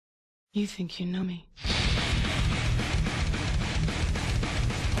You think you know me?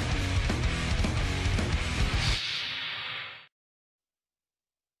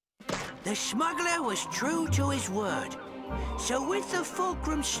 The smuggler was true to his word. So with the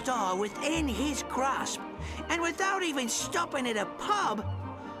Fulcrum Star within his grasp, and without even stopping at a pub,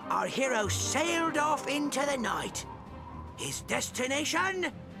 our hero sailed off into the night. His destination?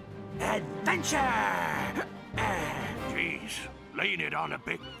 Adventure! Jeez, laying it on a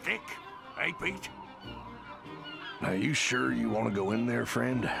bit thick, eh, Pete? Are you sure you want to go in there,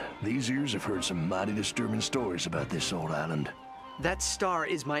 friend? These ears have heard some mighty disturbing stories about this old island. That star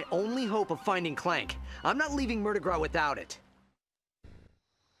is my only hope of finding Clank. I'm not leaving Murdergraw without it.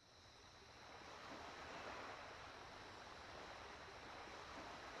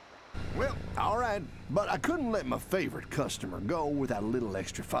 Well, all right, but I couldn't let my favorite customer go without a little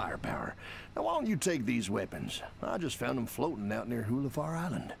extra firepower. Now, why don't you take these weapons? I just found them floating out near Hulafar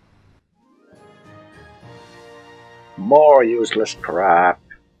Island. More useless crap.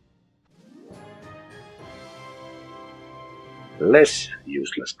 Less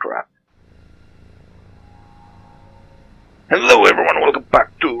useless crap. Hello everyone, welcome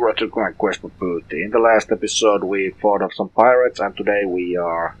back to Ratchet Clank Quest for Booty. In the last episode we fought off some pirates and today we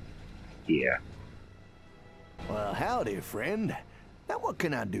are here. Well, howdy, friend. Now, what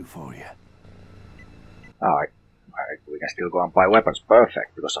can I do for you? Alright, we can still go and buy weapons.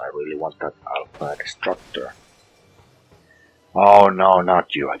 Perfect, because I really want that Alpha Destructor. Oh no,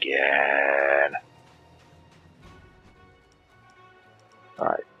 not you again.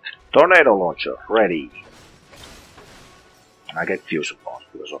 Alright, Tornado Launcher, ready. And I get fusion bombs,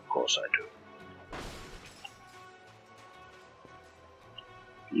 because of course I do.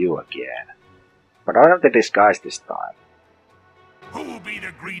 You again. But I have the disguise this time. Who be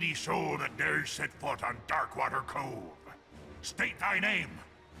the greedy soul that dares set foot on Darkwater Cove? State thy name,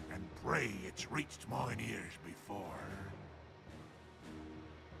 and pray it's reached mine ears before.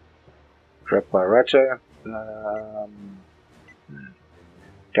 Trapped by Ratchet.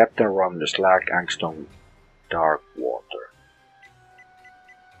 Captain Rum, Slag, Angstone, Darkwater.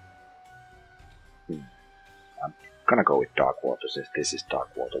 I'm gonna go with Darkwater since this is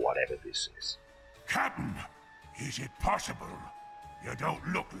Darkwater, whatever this is. Captain, is it possible? You don't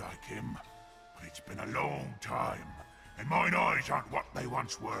look like him, but it's been a long time, and mine eyes aren't what they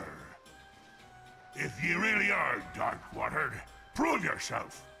once were. If you really are Darkwatered, prove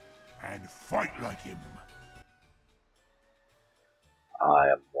yourself, and fight like him. I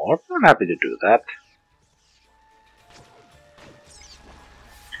am more than happy to do that.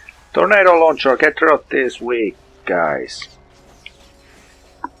 Tornado Launcher, get rid of this weak, guys.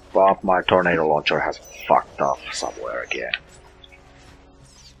 But my Tornado Launcher has fucked up somewhere again.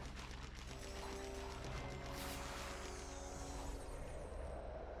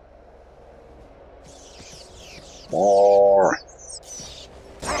 More.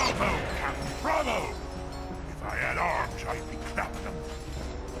 Bravo, Captain, bravo! If I had arms, I'd be clapping them.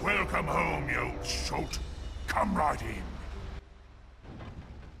 Welcome home, you old salt. Come right in.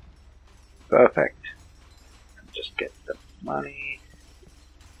 Perfect. Just get the money.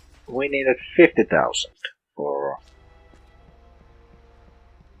 We needed 50,000 for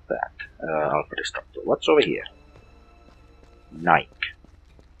that. Alpha Destructor. What's over here? Nike.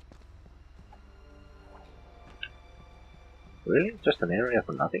 Really? Just an area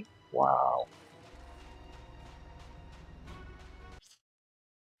for nothing? Wow.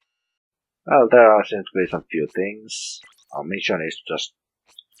 Well, there are seems to be some few things. Our mission is just...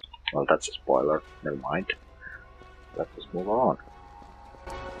 Well, that's a spoiler. Never mind. Let's just move on.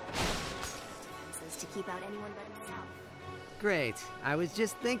 To keep out anyone but himself. Great. I was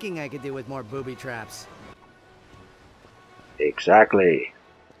just thinking I could do with more booby traps. Exactly.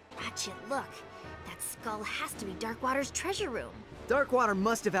 Ratchet, look. That skull has to be Darkwater's treasure room. Darkwater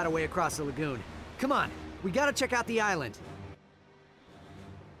must have had a way across the lagoon. Come on, we gotta check out the island.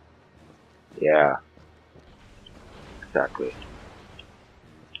 Yeah. Exactly.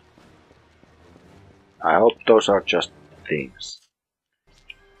 I hope those are just things.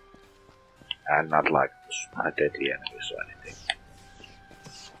 And not like deadly enemies or anything.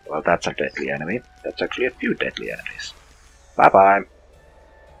 Well, that's a deadly enemy. That's actually a few deadly enemies. Bye bye.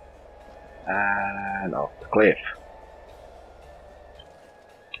 And off the cliff.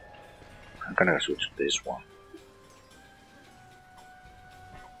 I'm gonna switch to this one.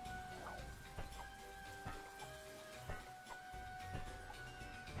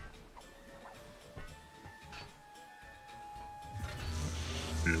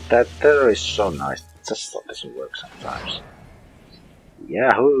 That there is so nice. It just doesn't work sometimes.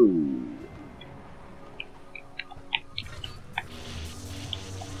 Yahoo!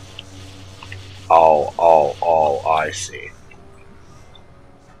 Oh, I see.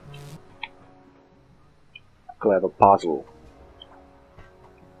 Clever puzzle.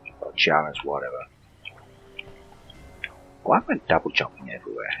 Or challenge, whatever. Why am I double jumping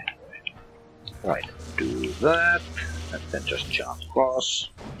everywhere anyway? Right, do that, and then just jump across.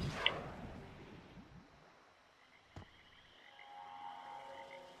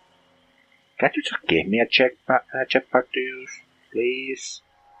 Can't you just give me a jetpack to use, please?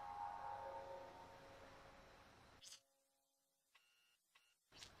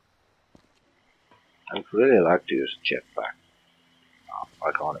 I would really like to use a jetpack. Oh,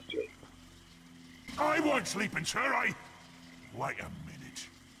 iconically. I won't sleeping, sir, Wait a minute.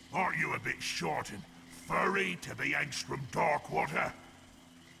 Aren't you a bit short and furry to be Angstrom Darkwater?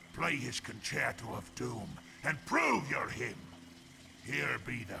 Play his concerto of doom and prove you're him. Here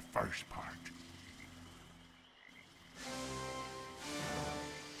be the first part.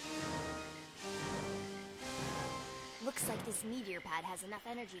 Looks like this meteor pad has enough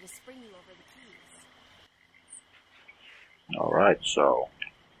energy to spring you over the keys. Alright, so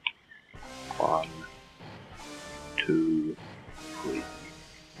 1, 2, 3,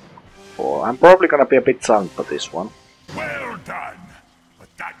 4. I'm probably gonna be a bit sunk for this one. Well done! But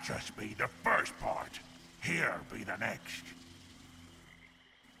that just be the first part. Here be the next.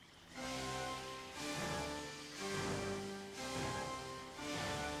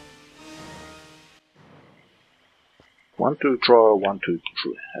 One, two, draw, 1, 2,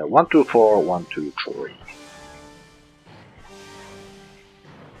 3. 1, 2, 4, 1, 2, 3.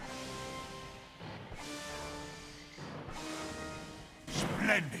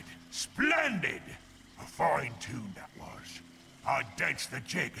 Splendid! Splendid! A fine tune that was. I danced the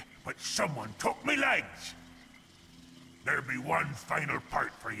jig, but someone took me legs! There be one final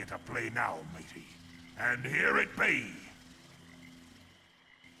part for you to play now, matey. And here it be.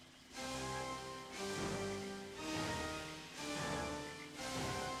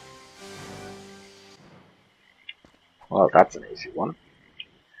 Well, that's an easy one.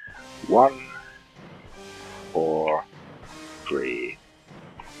 1, 4, 3,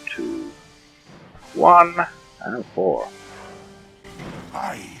 2, 1, and 4.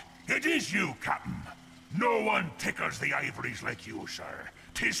 Aye, it is you, Captain. No one tickles the ivories like you, sir.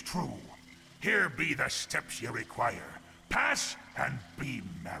 'Tis true. Here be the steps you require. Pass and be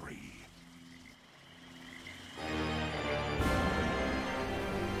merry.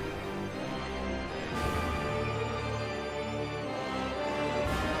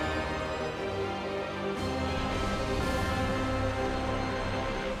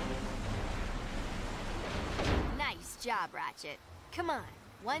 Nice job, Ratchet. Come on,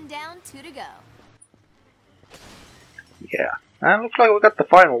 1 down, 2 to go. Yeah, and looks like we got the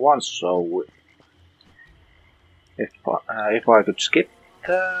final one, so if I could skip,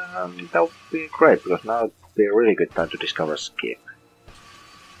 that would be great, because now would be a really good time to discover skip.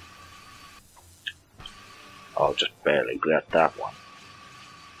 I'll just barely get that one.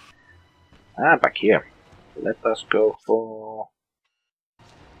 And back here. Let us go for...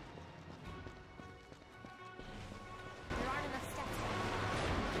 There aren't enough steps.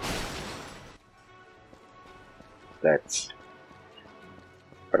 Let's...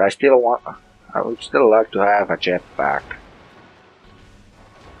 But I still want... I would still like to have a jetpack.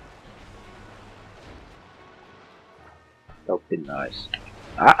 That would be nice.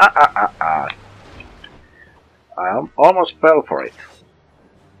 I almost fell for it.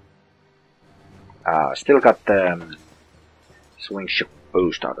 Still got the swing ship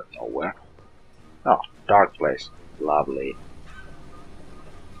boost out of nowhere. Oh, dark place. Lovely.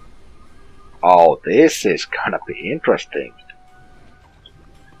 Oh, this is gonna be interesting.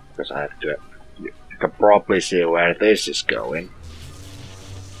 Because I have to... You can probably see where this is going.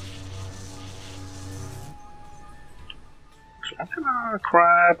 So I'm gonna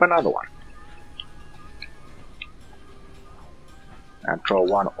grab another one. And throw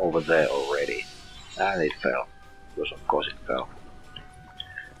one over there already. And it fell. Because of course it fell.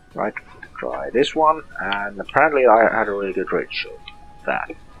 Right, try this one. And apparently I had a really good reach. So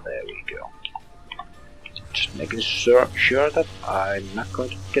that. There we go. Just making sure that I'm not going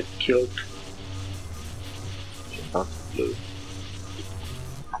to get killed. Just not blue.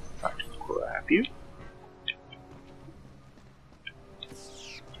 Right, grab you.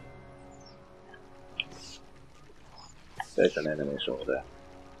 There's an enemy over there.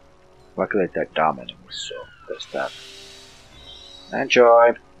 Luckily they're dumb enemies, so there's that.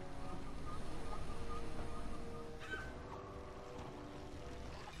 Enjoy!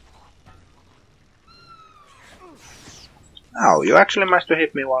 Oh, you actually managed to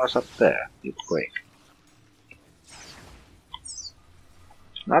hit me while I was up there. You quick.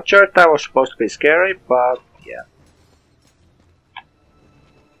 Not sure if that was supposed to be scary, but yeah.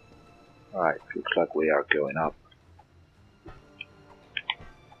 Alright, looks like we are going up.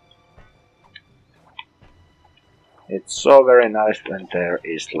 It's so very nice when there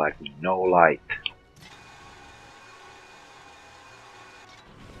is like no light.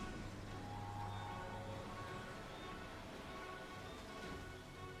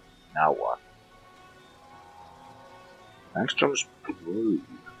 Now what? Angstrom's Brew.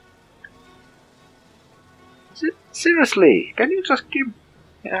 Seriously, can you just give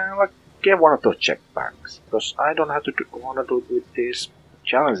get one of those checkbacks? Because I don't have to want to do it with these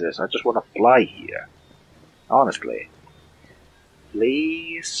challenges. I just want to fly here. Honestly.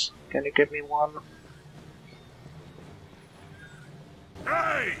 Please, can you give me one?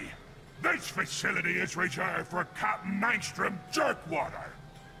 Hey! This facility is reserved for Captain Angstrom Jerkwater.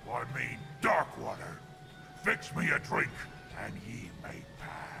 I mean Darkwater. Fix me a drink, and ye may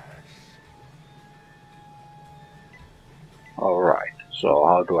pass. Alright, so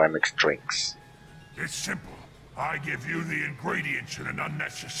how do I mix drinks? It's simple. I give you the ingredients in an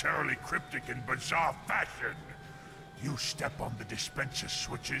unnecessarily cryptic and bizarre fashion. You step on the dispenser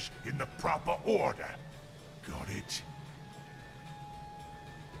switches in the proper order. Got it?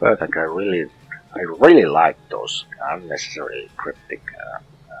 Perfect, I really like those unnecessarily cryptic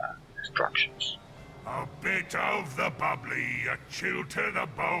instructions. A bit of the bubbly, a chill to the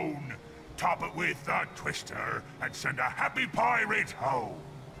bone. Top it with a twister, and send a happy pirate home.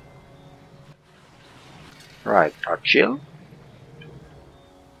 Right, a chill?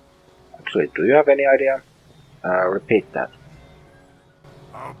 Actually, do you have any idea? Repeat that.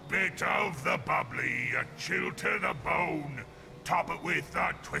 A bit of the bubbly, a chill to the bone. Top it with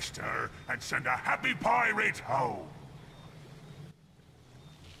a twister, and send a happy pirate home.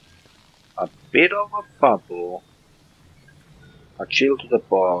 A bit of a bubble, a chill to the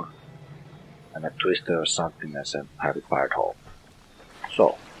bone, and a twister or something as a happy pirate home.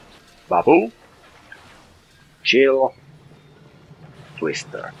 So, bubble, chill,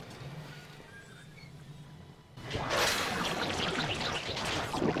 twister.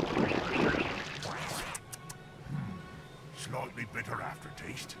 Slightly bitter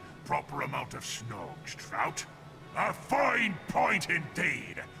aftertaste, proper amount of snogs, trout. A fine point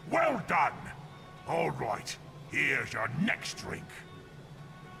indeed. Well done. All right, here's your next drink.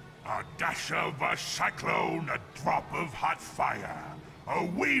 A dash of a cyclone, a drop of hot fire. A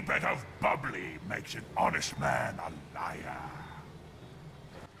wee bit of bubbly makes an honest man a liar.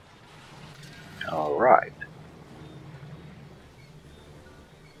 All right.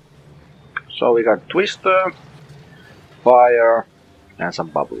 So we got twister, fire, and some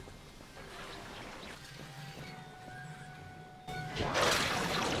bubble.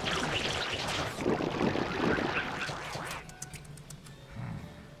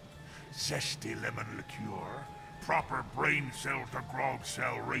 Zesty lemon liqueur, proper brain cell to grog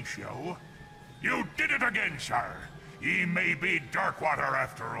cell ratio. You did it again, sir. Ye may be Darkwater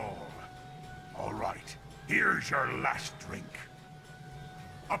after all. All right, here's your last drink.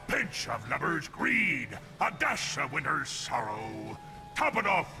 A pinch of lover's greed, a dash of winter's sorrow. Top it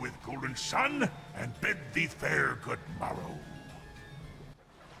off with golden sun, and bid thee fair good morrow.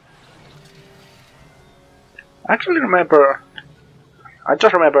 I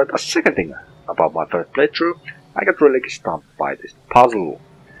just remembered a second thing about my first playthrough. I got really stumped by this puzzle.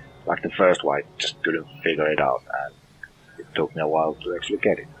 Like the first one, I just couldn't figure it out, and it took me a while to actually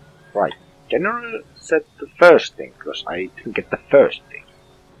get it. Right, generally said the first thing, because I didn't get the first thing.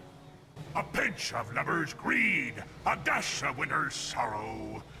 A pinch of lover's greed, a dash of winter's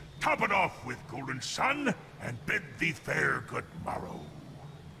sorrow. Top it off with golden sun, and bid thee fair good morrow.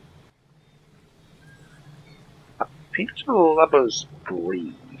 A pinch of lover's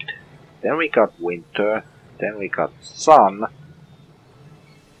greed. Then we got winter, then we got sun.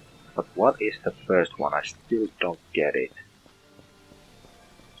 But what is the first one? I still don't get it.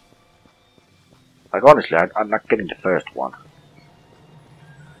 Like honestly, I'm not getting the first one.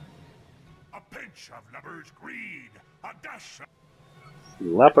 Of lover's greed, a dash of...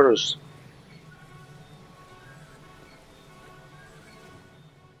 Lovers.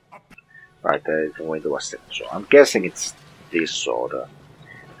 Right, there is a window was set, so I'm guessing it's this order.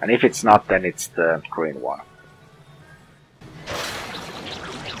 And if it's not, then it's the green one.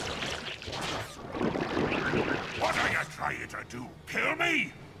 What are you trying to do? Kill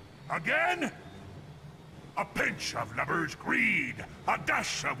me? Again? A pinch of lover's greed, a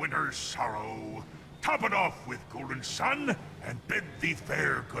dash of winter's sorrow. Top it off with golden sun, and bid thee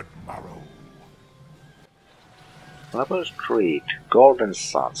fair good morrow. Lover's greed, golden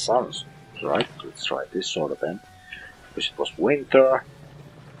sun, sounds right. Let's try this order then. Because it was winter,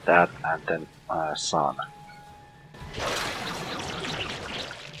 that, and then sun.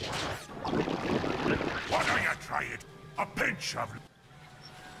 Why don't you try it? A pinch of...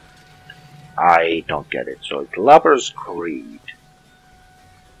 I don't get it. So it's Lover's Greed.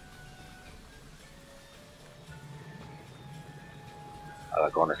 I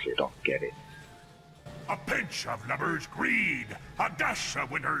honestly don't get it. A pinch of Lover's Greed, a dash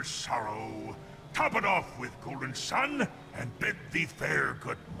of winter's sorrow. Top it off with golden sun, and bid thee fair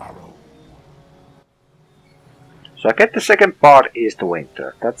good morrow. So I get the second part is the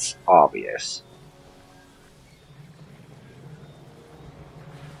winter. That's obvious.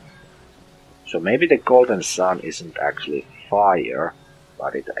 So maybe the golden sun isn't actually fire,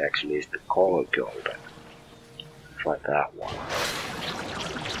 but it actually is the color golden. Try that one.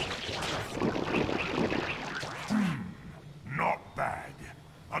 Not bad.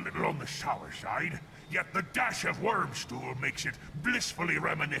 A little on the sour side, yet the dash of wormstool makes it blissfully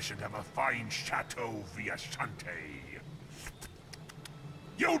reminiscent of a fine Chateau Viasante.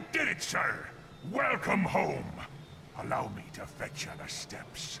 You did it, sir! Welcome home! Allow me to fetch you the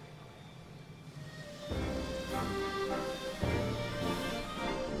steps.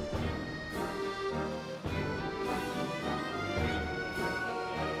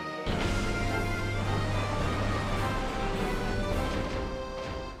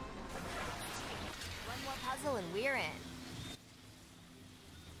 And we're in.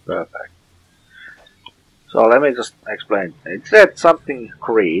 Perfect. So let me just explain. It said something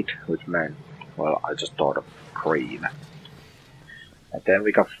Creed, which meant, well, I just thought of green. And then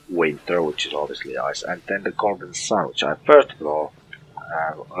we got winter, which is obviously ice, and then the golden sun, which I first thought,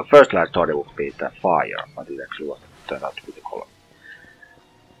 firstly I thought it would be the fire, but it actually was turned out to be the color.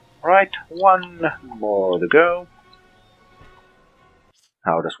 Right, one more to go.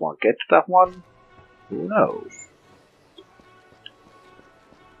 How does one get to that one? Who knows?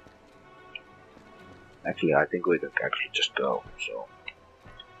 Actually, I think we can actually just go, so...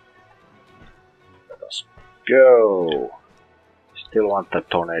 Let us go! Still want the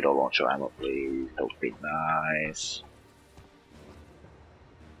tornado launcher ammo, please. That would be nice.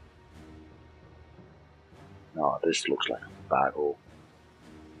 No, this looks like a battle.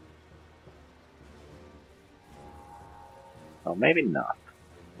 Oh, maybe not.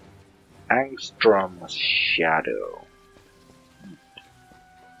 Angstrom's Shadow.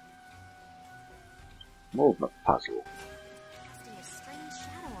 Movement puzzle. Casting a strange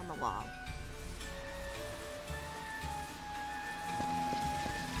shadow on the wall.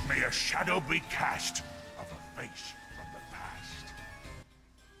 May a shadow be cast of a face from the past.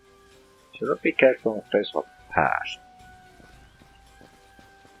 Should I be careful of the face of the past?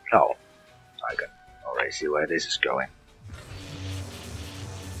 No. I can already see where this is going.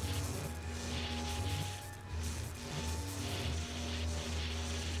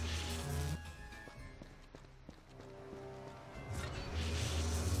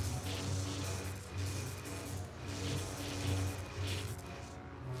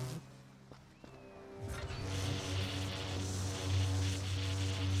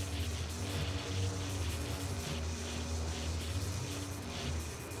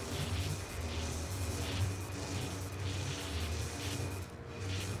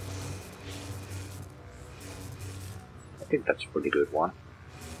 I think that's a pretty good one.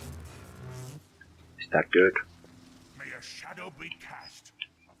 Is that good? May a shadow be cast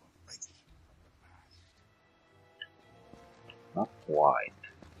of a face from the past. Not quite.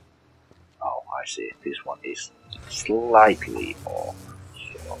 Oh, I see. This one is slightly off.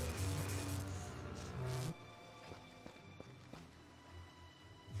 So.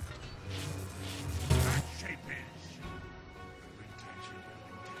 That shape is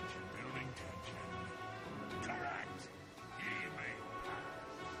building tension. Correct. He may pass.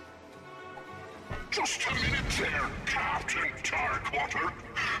 Just a minute there, Captain Darkwater.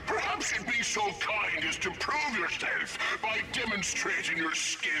 Perhaps you'd be so kind as to prove yourself by demonstrating your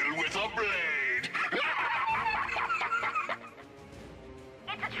skill with a blade.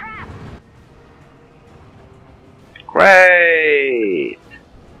 It's a trap! Great!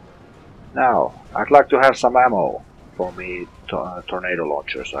 Now, I'd like to have some ammo for me tornado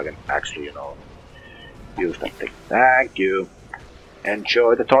launcher so I can actually, you know, use that thing. Thank you.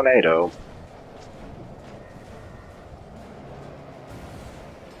 Enjoy the tornado.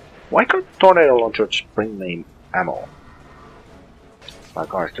 Why can't tornado launcher just bring me ammo?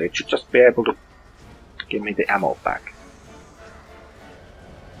 Like honestly, it should just be able to give me the ammo back.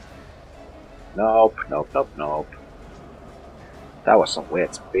 Nope, nope, nope, nope. That was some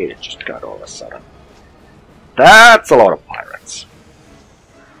weird speed it just got all of a sudden. That's a lot of pirates.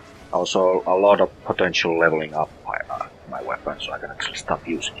 Also, a lot of potential leveling up my weapon. weapon, so I can actually stop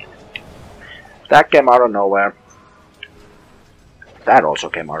using it. That came out of nowhere. That also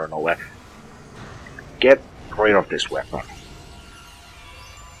came out of nowhere. Get rid of this weapon.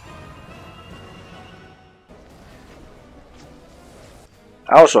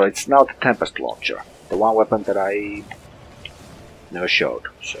 Also, it's now the Tempest Launcher. The one weapon that I never showed.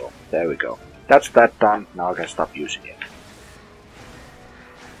 So, there we go. That's that done. Now I can stop using it.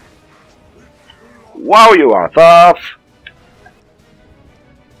 Wow, you are tough!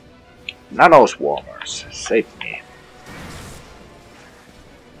 Nano Swarmers, save me.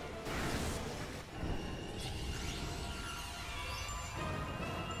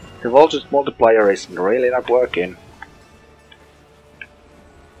 The voltage multiplier is really not working.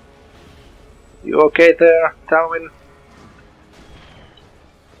 You okay there, Talwin?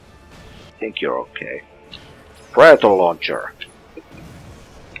 I think you're okay. Predator Launcher.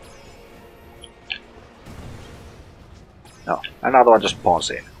 No, another one just spawns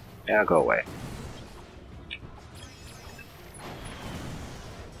in. Yeah, go away.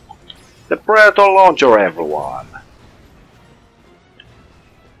 The Predator Launcher, everyone!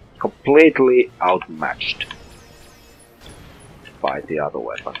 Completely outmatched by the other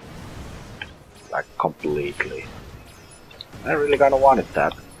weapon. Like, completely. I really kinda wanted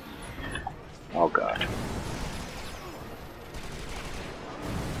that. Oh god.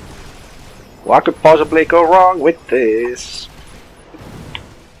 What could possibly go wrong with this?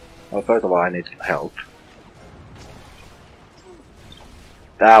 Well, first of all, I need help.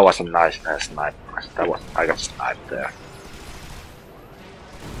 That was a nice sniper. I got sniped there.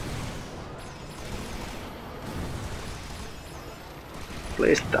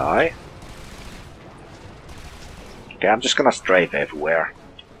 Please die. Okay, I'm just gonna strafe everywhere.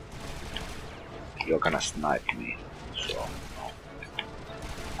 You're gonna snipe me, so...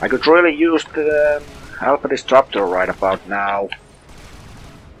 I could really use the Alpha Disruptor right about now.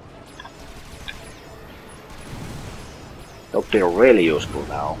 That would be really useful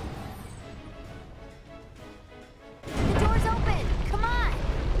now. The door's open! Come on!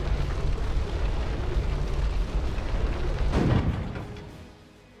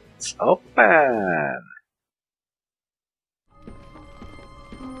 It's open!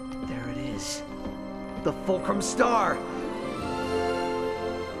 There it is. The Fulcrum Star!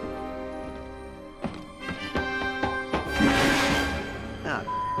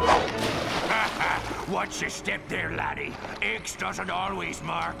 Watch your step there, laddie. X doesn't always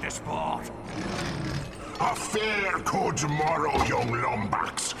mark the spot. A fair good tomorrow, young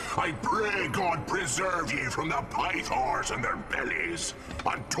lumbax. I pray God preserve ye from the pythors and their bellies.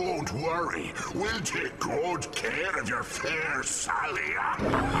 And don't worry, we'll take good care of your fair Sally.